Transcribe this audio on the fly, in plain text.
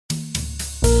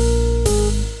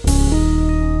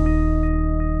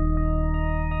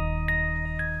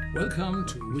Welcome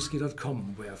to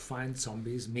Whisky.com, where fine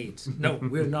zombies meet. No,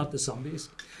 we're not the zombies.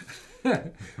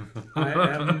 I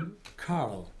am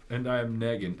Carl. And I am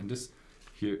Negan. And this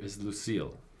here is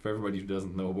Lucille. For everybody who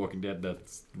doesn't know Walking Dead,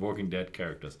 that's Walking Dead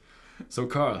characters. So,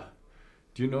 Carl,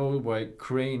 do you know why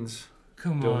cranes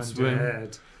Come don't on, swim?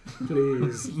 Dad.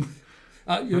 Please.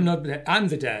 You're not the dad. I'm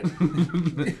the dad.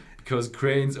 Because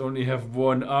cranes only have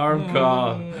one arm,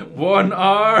 Carl. One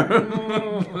arm.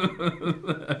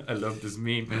 I love this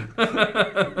meme.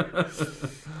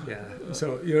 Yeah.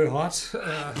 So you're hot.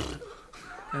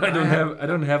 I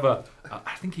don't have a.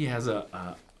 I think he has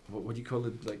a. What do you call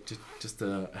it? Like just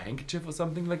a handkerchief or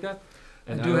something like that.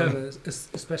 And I do have a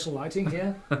special lighting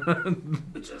here.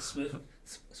 Just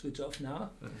switch off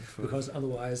now, because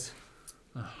otherwise,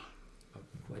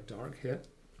 quite dark here.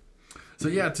 So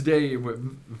yeah, today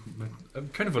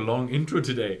kind of a long intro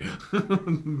today.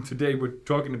 Today we're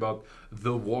talking about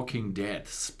the Walking Dead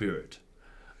spirit,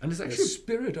 and it's actually the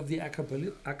spirit of the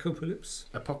apocalypse.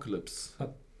 Apocalypse.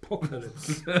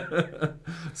 Apocalypse.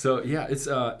 So yeah, it's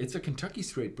a Kentucky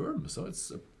straight bourbon, so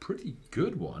it's a pretty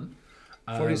good one.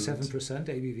 47%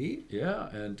 ABV. Yeah,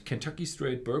 and Kentucky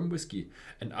straight bourbon whiskey.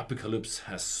 An apocalypse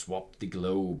has swamped the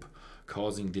globe,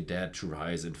 causing the dead to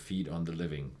rise and feed on the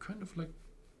living. Kind of like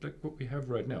what we have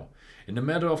right now. In a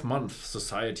matter of months,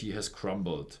 society has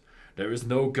crumbled. There is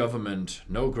no government,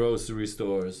 no grocery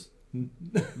stores,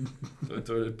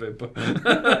 toilet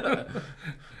paper,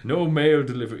 no mail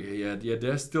delivery. Yeah,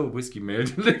 there's still whiskey mail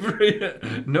delivery.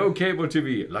 No cable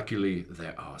TV. Luckily,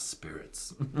 there are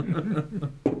spirits.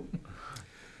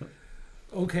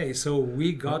 Okay, so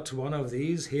we got one of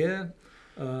these here.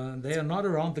 They are not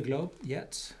around the globe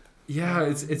yet. Yeah,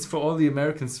 it's for all the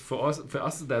Americans. For us,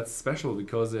 that's special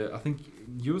because I think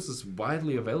yours is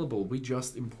widely available. We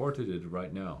just imported it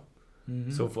right now.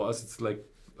 Mm-hmm. So for us, it's like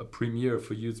a premiere.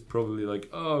 For you, it's probably like,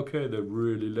 oh, okay, they're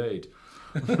really late.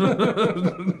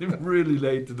 Really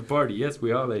late to the party. Yes,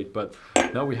 we are late, but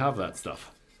now we have that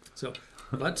stuff. So,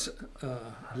 but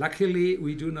luckily,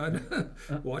 we do not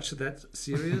watch that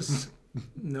series.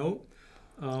 No.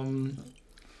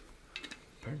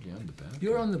 Apparently I'm the bad.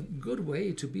 You're on the good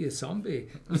way to be a zombie.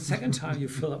 The second time you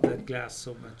fill up that glass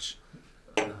so much.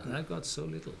 And I got so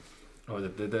little. Oh,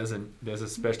 there's a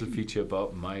special feature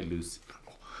about my Lucy.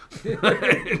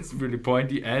 It's really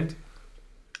pointy and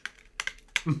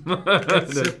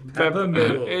it's a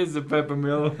peppermill. It's a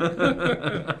peppermill.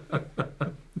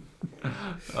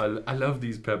 I love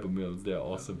these peppermills. They're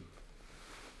awesome.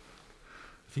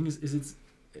 The thing is it's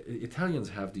Italians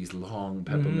have these long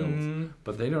peppermills,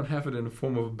 but they don't have it in the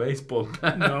form of a baseball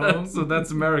bat. No. So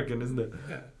that's American, isn't it?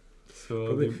 Yeah.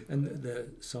 So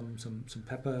and some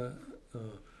pepper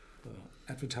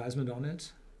advertisement on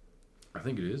it. I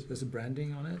think it is. There's a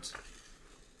branding on it.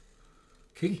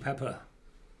 King Pepper.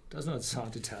 Does not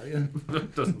sound Italian.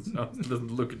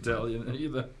 doesn't look Italian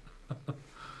either.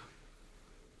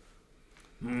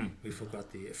 We forgot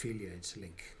the affiliate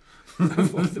link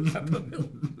for the peppermill.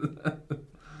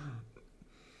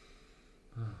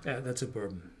 Yeah, that's a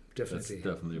bourbon. Definitely. That's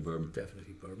definitely a bourbon.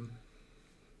 Definitely bourbon.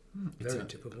 Very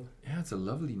typical. Yeah, it's a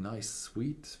lovely, nice,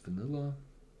 sweet vanilla.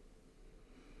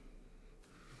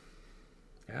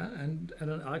 Yeah, and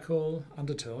an alcohol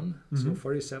undertone, so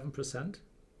 47%.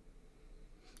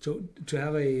 So to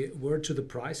have a word to the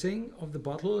pricing of the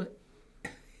bottle,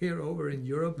 here over in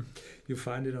Europe, you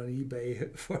find it on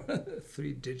eBay for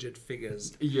 3-digit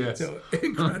figures. Yes. So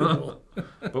incredible.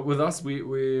 But with us, we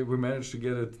managed to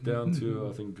get it down to,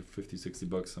 I think,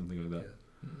 $50-$60, something like that.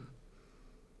 Yeah.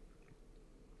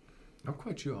 Not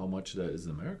quite sure how much that is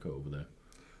in America over there.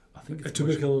 I think it's a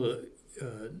typical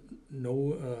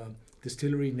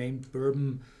distillery named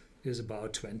bourbon is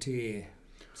about 20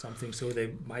 something, so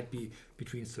they might be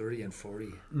between 30 and 40.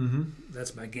 Mm-hmm.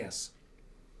 That's my guess.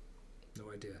 No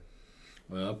idea.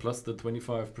 Well, plus the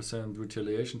 25%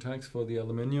 retaliation tax for the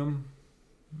aluminium.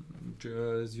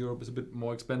 Europe is a bit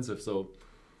more expensive, so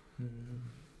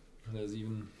there's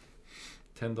even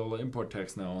 $10 import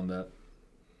tax now on that.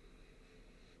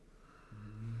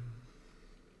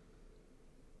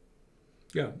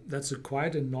 Yeah, that's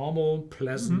quite a normal,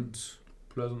 pleasant,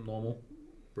 normal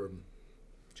bourbon.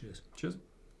 Cheers. Cheers.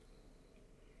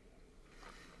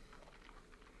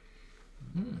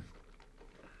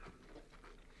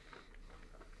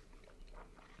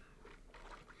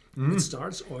 It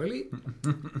starts oily,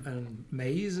 and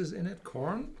maize is in it,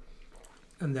 corn,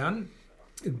 and then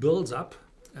it builds up,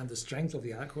 and the strength of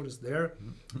the alcohol is there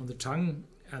on the tongue,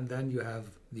 and then you have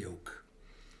the oak.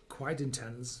 Quite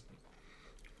intense.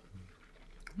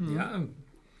 Yeah,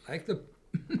 I like the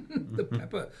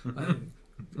pepper.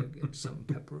 Get some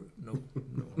pepper. No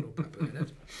pepper in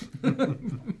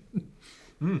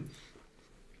it.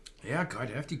 Yeah, quite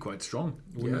hefty, quite strong.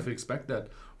 Wouldn't have expect that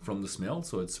from the smell.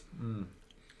 So it's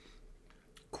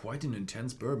quite an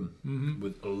intense bourbon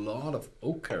with a lot of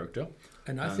oak character.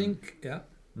 And I think,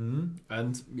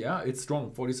 and yeah, it's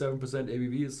strong. 47%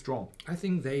 ABV is strong. I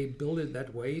think they build it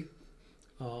that way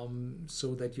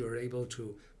so that you're able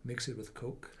to mix it with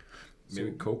Coke.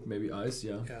 Maybe Coke, maybe ice,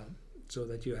 yeah. Yeah, so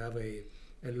that you have a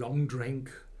long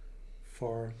drink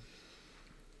for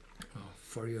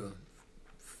your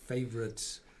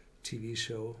favorite TV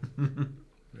show.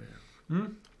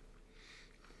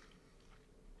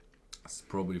 It's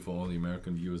probably for all the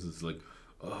American viewers. It's like,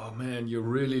 oh man, you're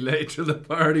really late to the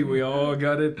party. We all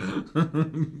got it.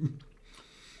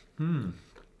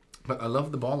 But I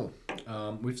love the bottle.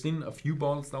 We've seen a few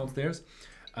bottles downstairs,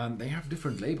 and they have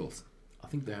different labels. I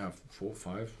think they have 4 or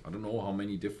 5. I don't know how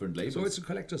many different labels. So it's a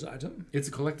collector's item? It's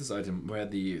a collector's item where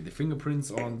the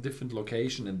fingerprints are on different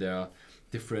location and there are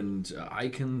different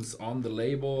icons on the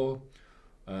label.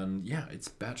 And yeah, it's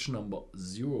batch number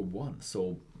 01.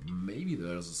 So maybe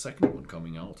there's a second one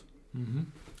coming out.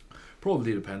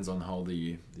 Probably depends on how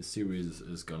the series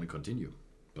is going to continue.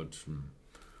 But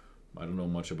I don't know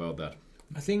much about that.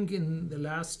 I think in the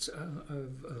last,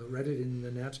 I've read it in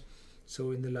the net,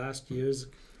 so in the last years,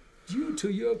 due to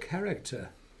your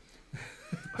character.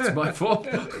 That's my fault.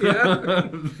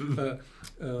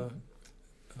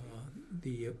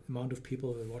 The amount of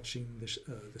people watching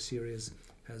the series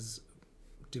has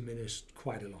diminished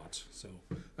quite a lot. So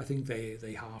I think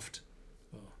they halved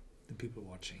the people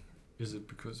watching. Is it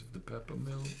because of the pepper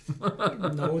mill?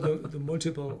 No, the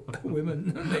multiple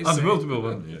women. The multiple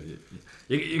women.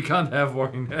 Yeah. You can't have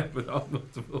Walking Dead without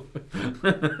multiple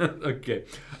women. Okay.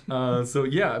 So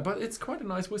yeah, but it's quite a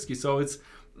nice whiskey. So it's,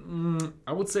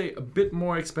 I would say, a bit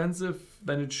more expensive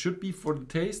than it should be for the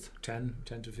taste. 10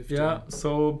 to 15. Yeah.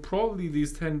 So probably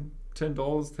these $10, 10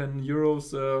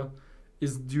 euros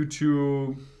is due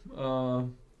to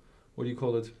what do you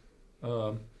call it?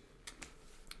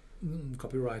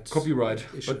 Copyright.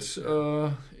 Issues.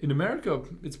 But in America,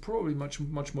 it's probably much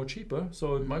more cheaper.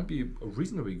 So it might be a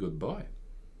reasonably good buy.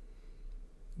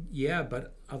 Yeah,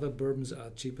 but other bourbons are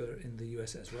cheaper in the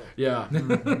US as well. Yeah,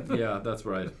 yeah, that's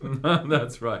right.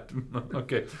 That's right.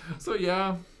 Okay, so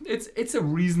yeah, it's a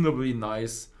reasonably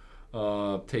nice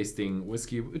tasting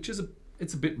whiskey, which is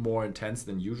it's a bit more intense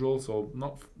than usual. So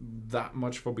not that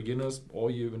much for beginners,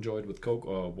 or you enjoy it with Coke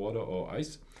or water or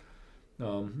ice.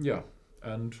 Yeah,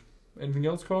 and anything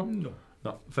else, Carl? No.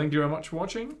 Thank you very much for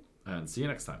watching, and see you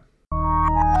next time.